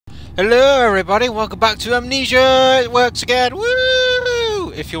Hello everybody, welcome back to Amnesia! It works again!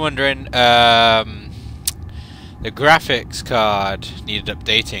 Woo! If you're wondering, the graphics card needed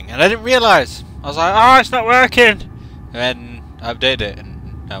updating, and I didn't realise! I was like, oh, it's not working! And then I updated it,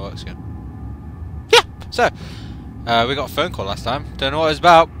 and now it works again. Yeah! So, we got a phone call last time. Don't know what it was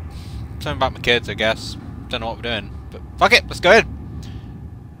about. Something about my kids, I guess. Don't know what we're doing. But fuck it, let's go in!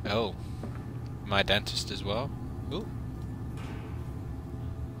 Oh. My dentist as well. Ooh.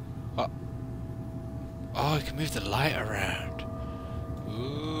 Oh, you can move the light around.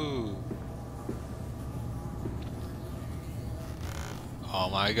 Ooh. Oh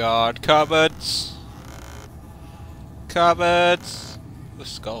my god, cupboards! Cupboards! The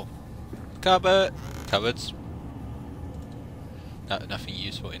skull. Cupboard! Cupboards. Nothing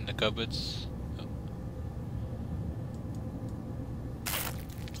useful in the cupboards. Oh.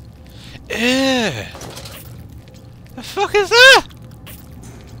 Ew! The fuck is that?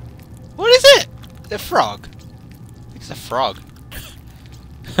 What is it? A frog? I think it's a frog.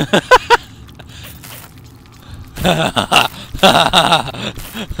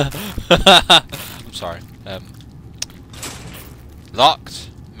 I'm sorry. Locked.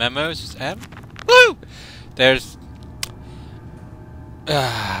 Memos. M. Woo! There's.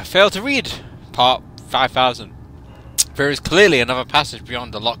 Failed to read. Part 5000. There is clearly another passage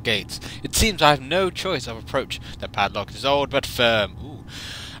beyond the locked gates. It seems I have no choice of approach. The padlock is old but firm. Ooh.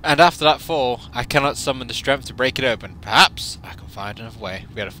 And after that fall, I cannot summon the strength to break it open. Perhaps I can find another way.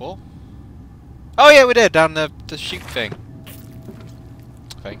 We had a fall? Oh yeah, we did, down the sheep thing.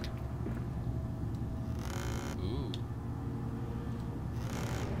 I think. Ooh.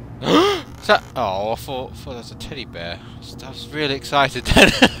 Is that? Oh, I thought that was a teddy bear. I was really excited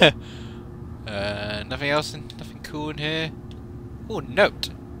then. Nothing else, nothing cool in here. Oh,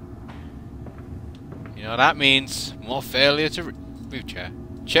 note. You know what that means? More failure to move chair.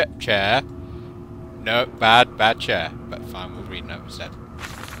 Chair. No, bad chair. But fine, we'll read note instead.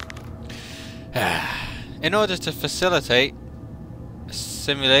 In order to facilitate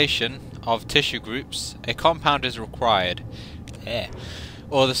simulation of tissue groups, a compound is required.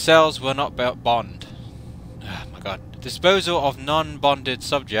 Or the cells will not bond. Oh my god. Disposal of non-bonded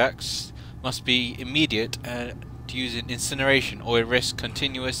subjects must be immediate using incineration or risk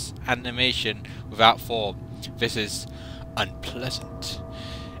continuous animation without form. This is unpleasant.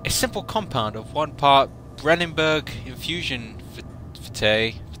 A simple compound of 1 part Brennenberg infusion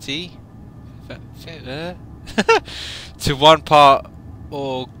to 1 part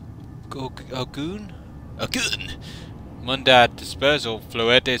Argoon Mundad dispersal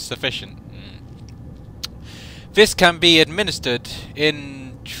fluid is sufficient. This can be administered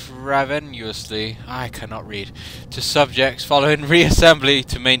intravenously, I cannot read, to subjects following reassembly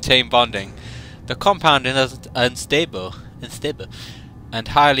to maintain bonding. The compound is unstable and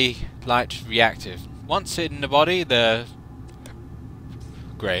highly light reactive. Once in the body, the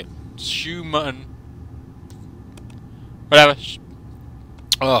Schumann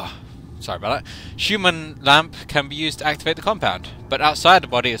sorry about that. Schumann lamp can be used to activate the compound, but outside the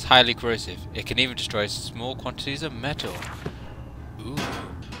body it's highly corrosive. It can even destroy small quantities of metal. Ooh.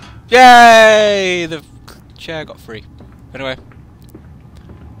 Yay! The chair got free. Anyway,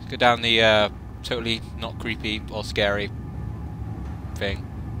 let's go down the totally not creepy or scary thing.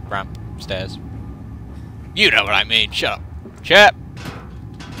 Ramp. Stairs. You know what I mean. Shut up. Chair.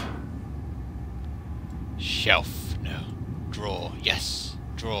 Shelf. No. Drawer. Yes.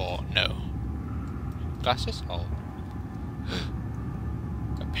 Drawer. No. Glasses? Oh.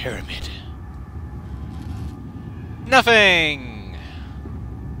 A pyramid. Nothing!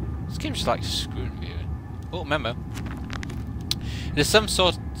 This game's just like screwing me. Oh, memo. It is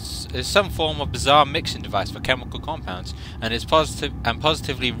some form of bizarre mixing device for chemical compounds, and is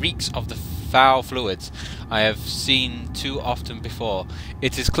positively reeks of the foul fluids I have seen too often before.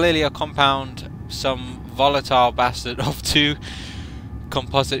 It is clearly a compound, some volatile bastard of 2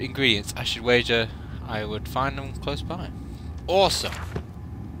 composite ingredients. I should wager I would find them close by. Awesome.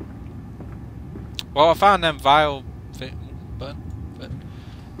 Well, I found them vile but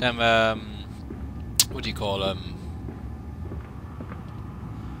them what do you call them?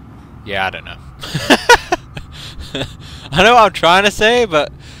 Yeah, I don't know. I know what I'm trying to say,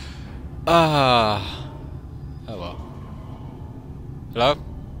 but oh well. Hello?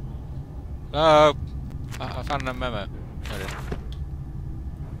 Hello? I found a memo.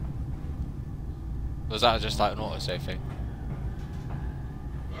 Was that just like an autosave thing?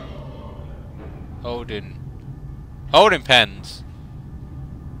 Holding pens.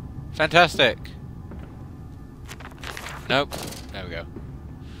 Fantastic. Nope. There we go.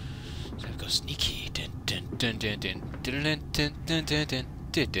 So I've got sneaky. Dun, dun, dun, dun, dun, dun, dun, dun, dun, dun.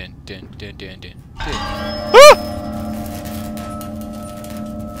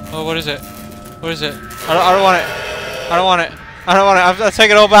 Oh, what is it? What is it? I don't want it. I don't want it. I don't want it. I'll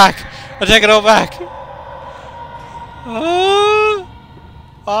take it all back. I'll take it all back.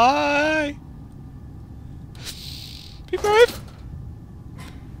 Bye. Be brave.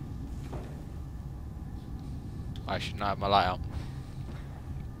 I should not have my light out.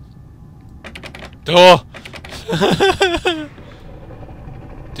 Door.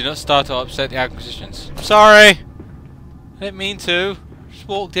 Do not start or upset the acquisitions. Sorry. I didn't mean to. Just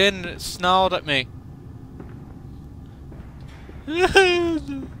walked in and it snarled at me. Ooh,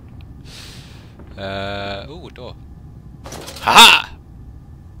 a door. Ha!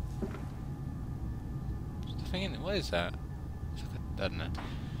 What's the thing in it? What is that? It's like I don't know.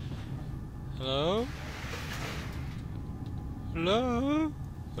 Hello? Hello?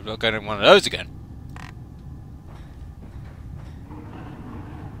 I'm not going in one of those again.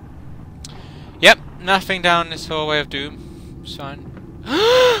 Yep, nothing down this hallway of doom. It's fine.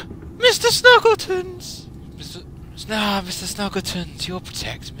 Mr. Snuggletons! Mr. Snuggletons, you'll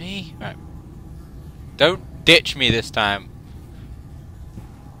protect me. Right. Don't ditch me this time.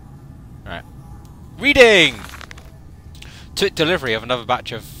 Right. Reading! Took delivery of another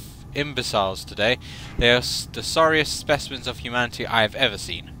batch of imbeciles today. They are the sorriest specimens of humanity I have ever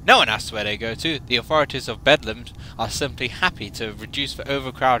seen. No one asks where they go to. The authorities of Bedlam are simply happy to reduce the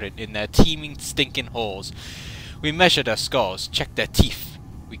overcrowded in their teeming, stinking halls. We measure their skulls, check their teeth.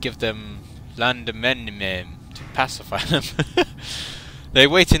 We give them landamenimum to pacify them. They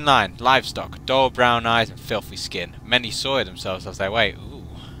wait in line, livestock, dull brown eyes and filthy skin. Many soil themselves as they wait. Ooh,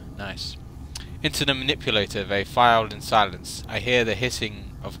 nice. Into the manipulator they filed in silence. I hear the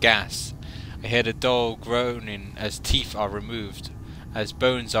hissing of gas. I hear the dull groaning as teeth are removed, as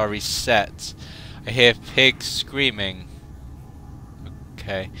bones are reset. I hear pigs screaming.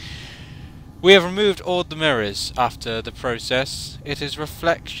 Okay. We have removed all the mirrors after the process. It is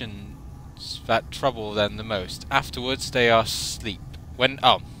reflections that trouble them the most. Afterwards they are asleep.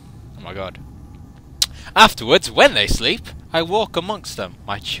 Oh my god. Afterwards, when they sleep, I walk amongst them,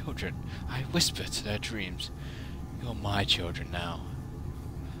 my children. I whisper to their dreams. You're my children now.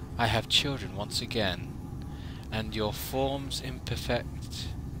 I have children once again, and your forms imperfect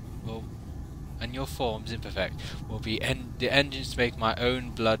will be the engines to make my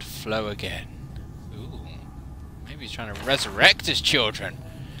own blood flow again. Ooh, maybe he's trying to resurrect his children.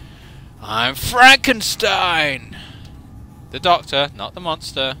 I'm Frankenstein. The doctor, not the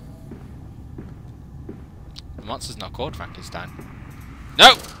monster. The monster's not called Frankenstein.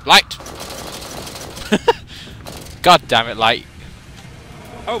 No! Light! God damn it, light.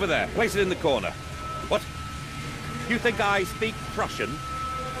 Over there. Place it in the corner. What? You think I speak Prussian?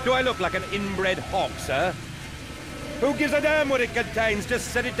 Do I look like an inbred hog, sir? Who gives a damn what it contains? Just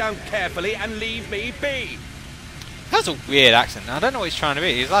set it down carefully and leave me be. That's a weird accent. I don't know what he's trying to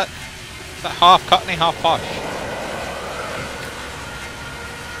be. He's like half Cockney, half posh.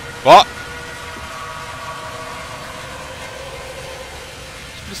 What?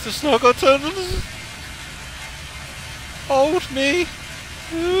 Mr. Snuggleton, hold me.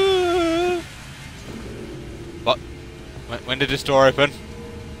 What? When did this door open?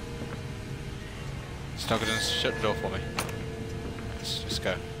 Snuggleton, shut the door for me. Let's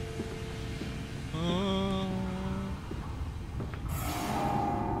go.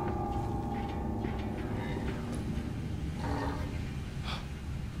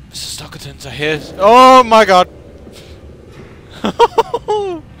 Mr. Snuggletons, I hear. Oh my god!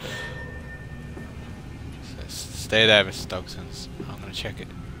 Stay there, Mr. Snuggletons. I'm gonna check it.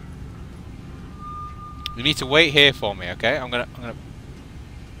 You need to wait here for me, okay? I'm gonna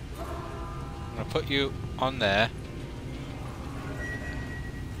put you on there.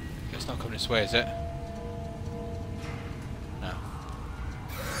 It's not coming this way, is it? No.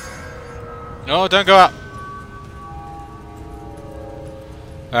 No, don't go up.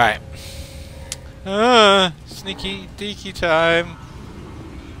 Alright. Sneaky deaky time.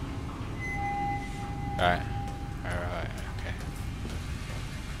 Alright. Alright, okay.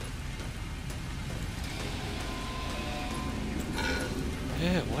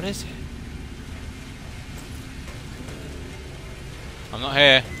 Ew, what is it? I'm not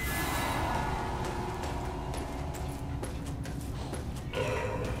here.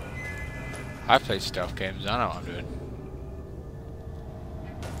 I play stealth games, I know what I'm doing.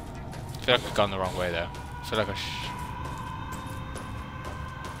 I feel like I've gone the wrong way though. I feel like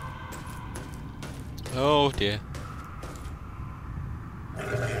oh dear.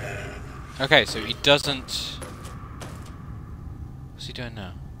 Okay, so he doesn't... What's he doing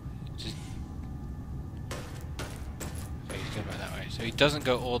now? Just... Okay, he's going back that way, so So he doesn't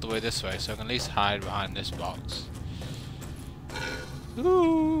go all the way this way, so I can at least hide behind this box.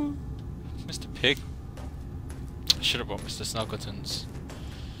 Ooh, Mr. Pig. I should have brought Mr. Snuggleton's.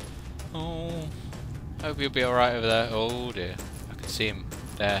 Oh, hope you'll be alright over there. Oh dear, I can see him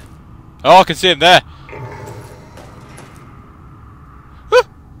there. Oh, I can see him there! Woo!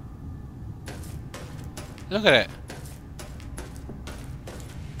 Look at it.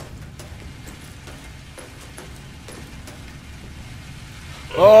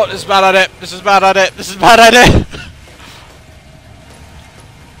 Oh, this is a bad idea. This is a bad idea. This is a bad idea.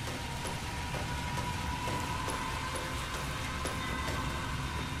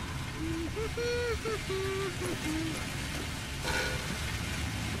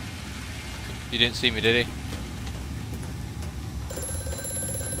 You didn't see me, did he?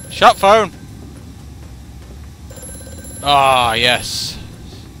 Shut phone. Ah, yes.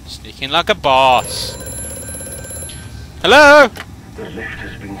 Sneaking like a boss. Hello. The lift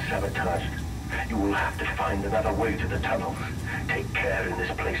has been sabotaged. You will have to find another way to the tunnels. Take care in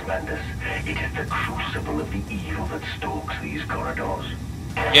this place, Mandus. It is the crucible of the evil that stalks these corridors.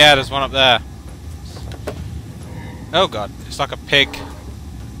 Yeah, there's one up there. Oh god, it's like a pig.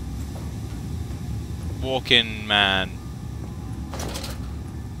 Walking man.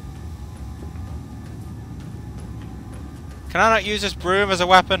 Can I not use this broom as a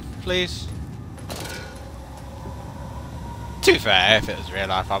weapon, please? To be fair, if it was real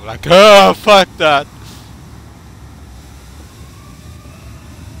life, I'd be like, oh, fuck that.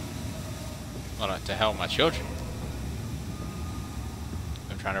 Well, like, to hell with my children.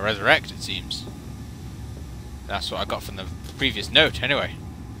 I'm trying to resurrect, it seems. That's what I got from the previous note, anyway.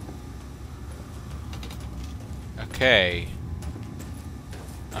 Okay.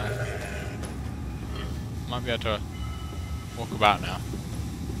 Might be able to walk about now.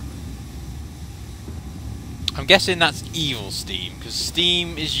 I'm guessing that's evil Steam, because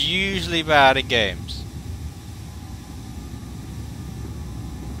Steam is usually bad at games.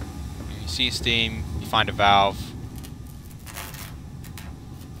 You see Steam, you find a valve.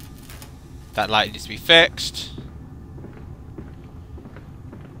 That light needs to be fixed.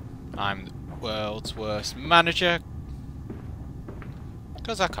 I'm the world's worst manager,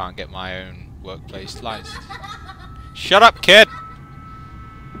 because I can't get my own workplace license. Shut up, kid!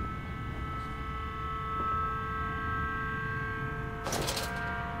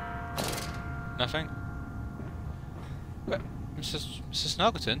 Nothing? What? Mrs.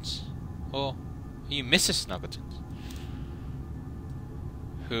 Snuggletons? Or are you Mrs. Snuggletons?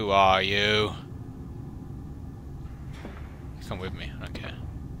 Who are you? Come with me, I don't care.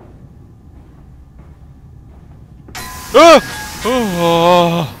 Oh!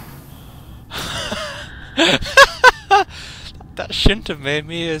 Oh! That shouldn't have made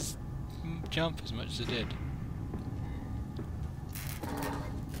me jump as much as it did.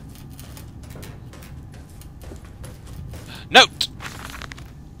 Note!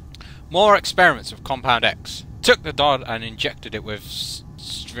 More experiments with Compound X. Took the dog and injected it with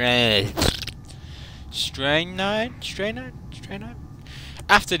strychnine.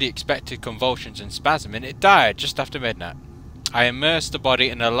 After the expected convulsions and spasming, it died just after midnight. I immersed the body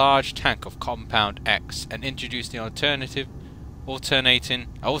in a large tank of Compound X and introduced the alternating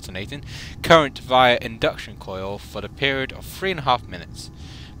current via induction coil for the period of 3.5 minutes.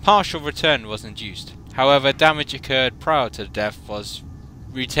 Partial return was induced. However, damage occurred prior to the death was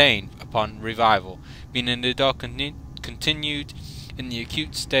retained upon revival, meaning the dog continued in the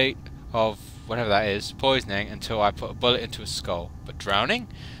acute state of whatever that is, poisoning, until I put a bullet into his skull. But drowning?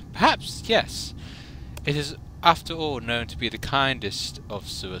 Perhaps, yes. It is, after all, known to be the kindest of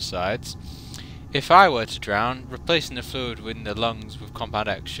suicides. If I were to drown, replacing the fluid within the lungs with Compound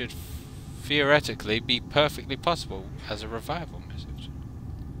X should theoretically be perfectly possible as a revival message.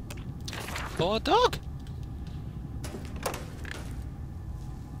 Poor dog!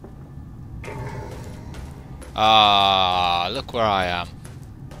 Ah, look where I am.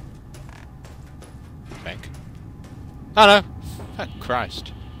 I think. Oh no! Thank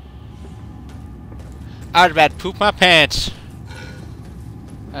Christ. I'd about poop my pants!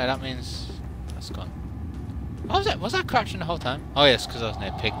 Hey, that means that's gone. What was that? Was I crouching the whole time? Oh yes, because I was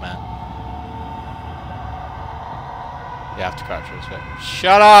near Pigman. You have to crouch this way.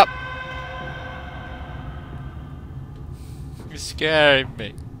 Shut up! You're scaring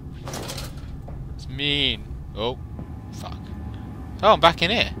me. It's mean. Oh, fuck. Oh, I'm back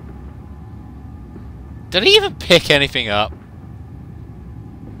in here. Did he even pick anything up?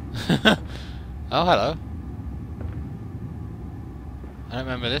 Oh, hello. I don't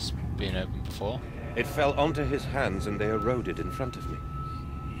remember this being open before. It fell onto his hands and they eroded in front of me.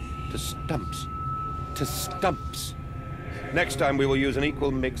 To stumps. To stumps. Next time we will use an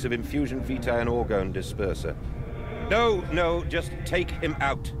equal mix of infusion vitae and orgone disperser. No, no, just take him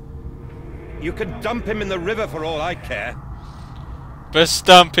out. You can dump him in the river for all I care. But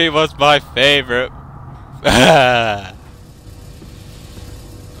Stumpy was my favourite.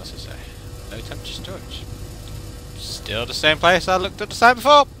 What's it say? No temperature storage. Still the same place I looked at the site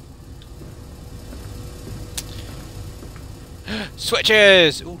before.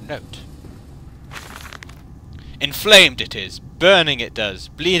 Switches! Ooh, note. Inflamed it is. Burning it does.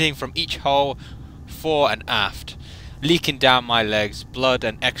 Bleeding from each hole, fore and aft. Leaking down my legs. Blood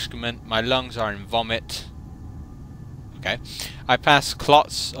and excrement. My lungs are in vomit. Okay. I pass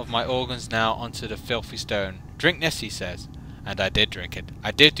clots of my organs now onto the filthy stone. Drink this, he says. And I did drink it.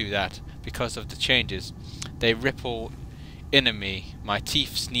 I did do that because of the changes. They ripple in me. My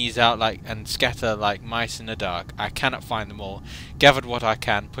teeth sneeze out like and scatter like mice in the dark. I cannot find them all. Gathered what I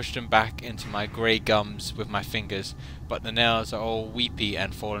can, pushed them back into my grey gums with my fingers, but the nails are all weepy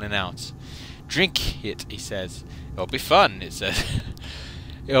and falling out. Drink it, he says. It'll be fun, it says.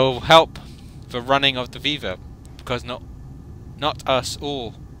 It'll help the running of the fever, because not us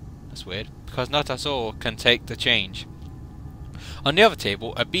all. That's weird. Because not us all can take the change. On the other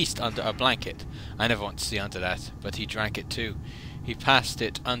table, a beast under a blanket. I never want to see under that, but he drank it too. He passed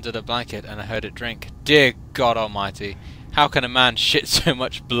it under the blanket and I heard it drink. Dear God Almighty, how can a man shit so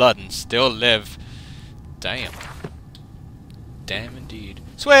much blood and still live? Damn. Damn indeed.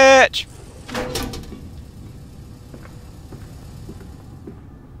 Switch!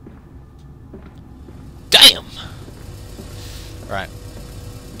 Damn! Right.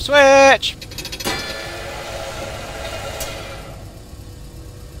 Switch!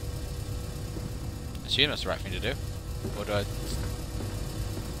 I assume that's the right thing to do. Or do I...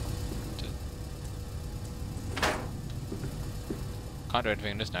 Can't do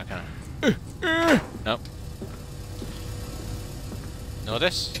anything in this now, can I? Nope. Nor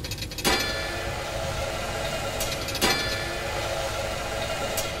this.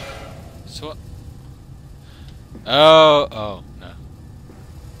 So what? Oh, no.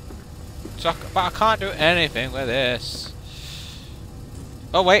 So but I can't do anything with this.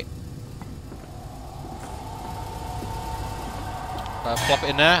 Oh, wait. Plop it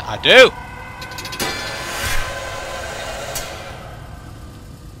in there? I do!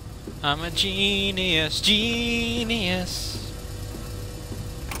 I'm a genius, genius.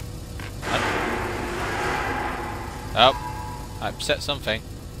 Oh, I upset something.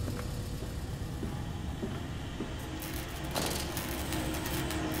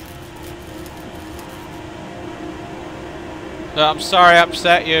 No, I'm sorry I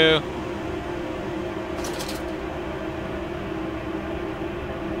upset you.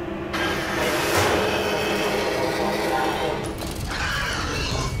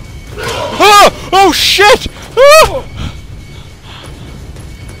 Oh shit! Oh!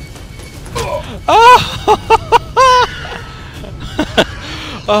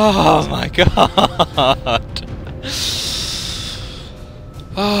 Oh my god!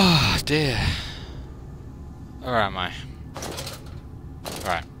 Oh dear. Where am I?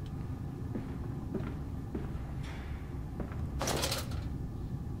 Right.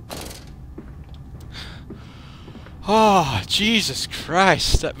 Oh, Jesus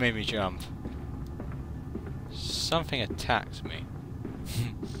Christ, that made me jump. Something attacked me.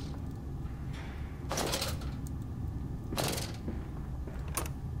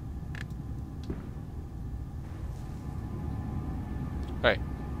 Right.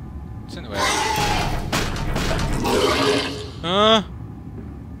 It's in the way.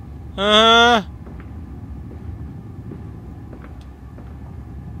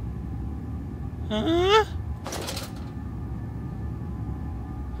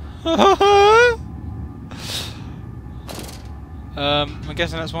 I'm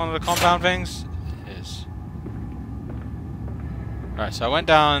guessing that's one of the compound things. It is. Right, so I went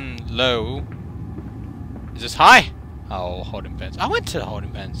down low. Is this high? Oh, holding pens. I went to the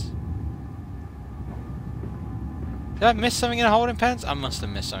holding pens. Did I miss something in the holding pens? I must have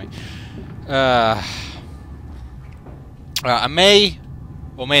missed something. I may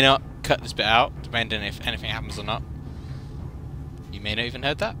or may not cut this bit out, depending if anything happens or not. You may not even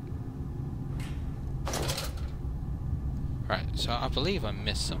heard that. Right, so I believe I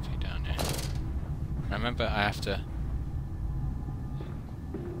missed something down here. Remember, I have to...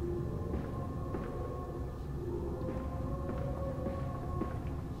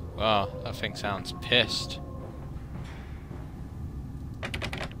 Wow, that thing sounds pissed.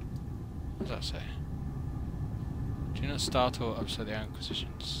 What does that say? Do not start or upset the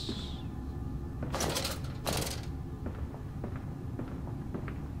acquisitions.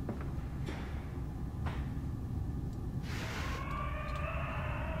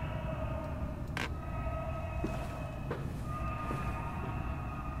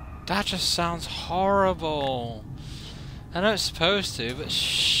 That just sounds horrible. I know it's supposed to, but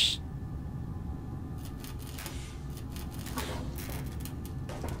shh.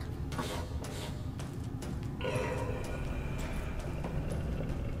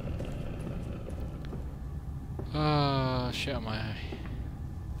 Oh, shit on my eye.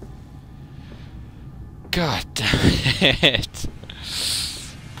 God damn it.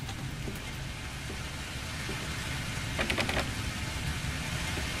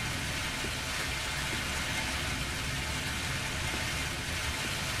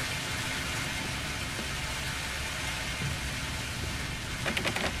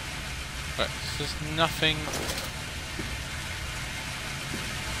 But there's nothing.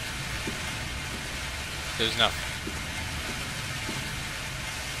 There's nothing.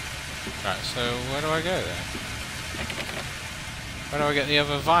 Right, so where do I go then? Where do I get the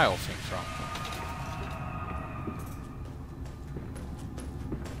other vial thing from?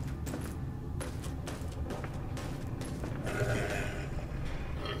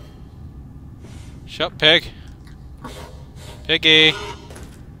 Shut, pig! Piggy!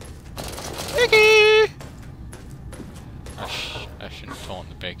 Piggy! I shouldn't taunt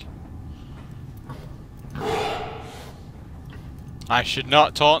the pig. I should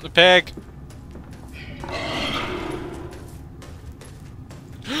not taunt the pig!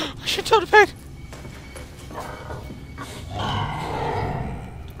 I should taunt the pig!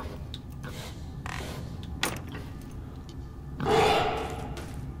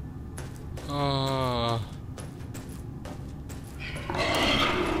 Oh.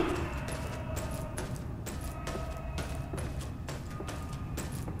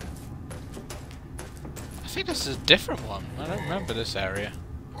 I think this is a different one. I don't remember this area.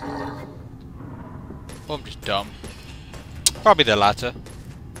 Well, I'm just dumb. Probably the latter.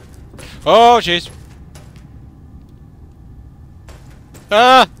 Oh, jeez.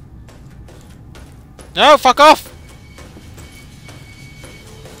 Ah! No, fuck off!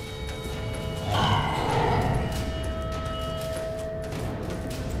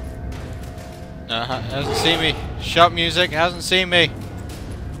 No, hasn't seen me. Shop music hasn't seen me.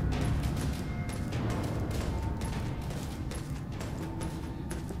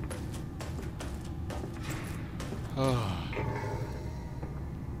 Oh.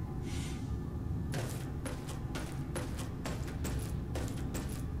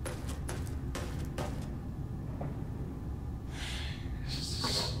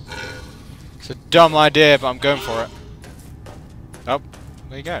 It's a dumb idea, but I'm going for it. Oh,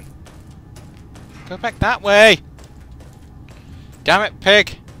 where you going? Go back that way! Damn it,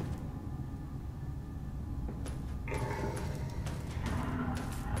 pig!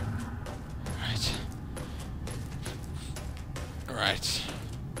 Right. Right.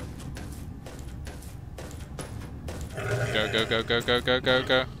 Go, go, go, go, go, go, go,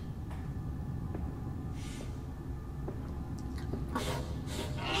 go.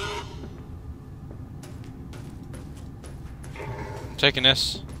 I'm taking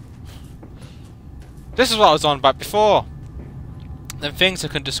this. This is what I was on about before. Them things I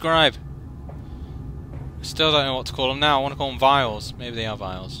can describe. I still don't know what to call them now. I want to call them vials. Maybe they are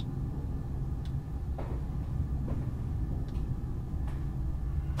vials.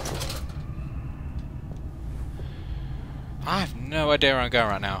 I have no idea where I'm going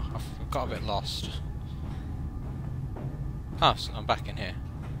right now. I've got a bit lost. Oh, so I'm back in here.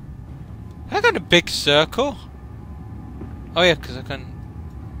 Have I got a big circle? Oh yeah, because I can...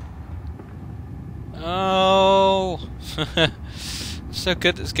 Oh! So good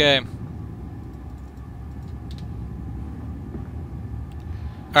at this game.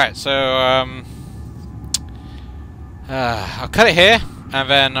 Alright, so I'll cut it here, and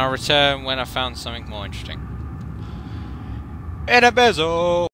then I'll return when I found something more interesting. In a bezo!